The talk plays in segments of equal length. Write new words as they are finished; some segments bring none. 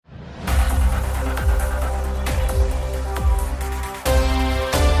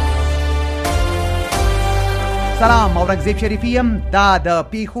سلام، اورنګزیب شریفی یم. دا د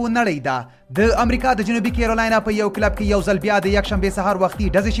پیښو نړۍ ده. د امریکا د جنوبي کیرولینا په یو کلب کې یو ځل بیا د یکشنبې سهار وختي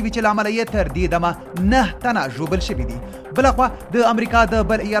ډزې شوي چې له امله یې تر دې دمه 9 تنه ژوبل شوي دي. بلخوا د امریکا د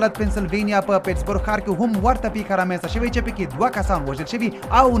بل ایالت پنسلوینیا په پیټسبورګ ښار کې هم ورته پیښه رامنځته شوې چې پکې 2 کسان وژل شوي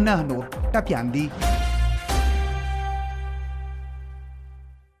او 9 نور ټپیان دي.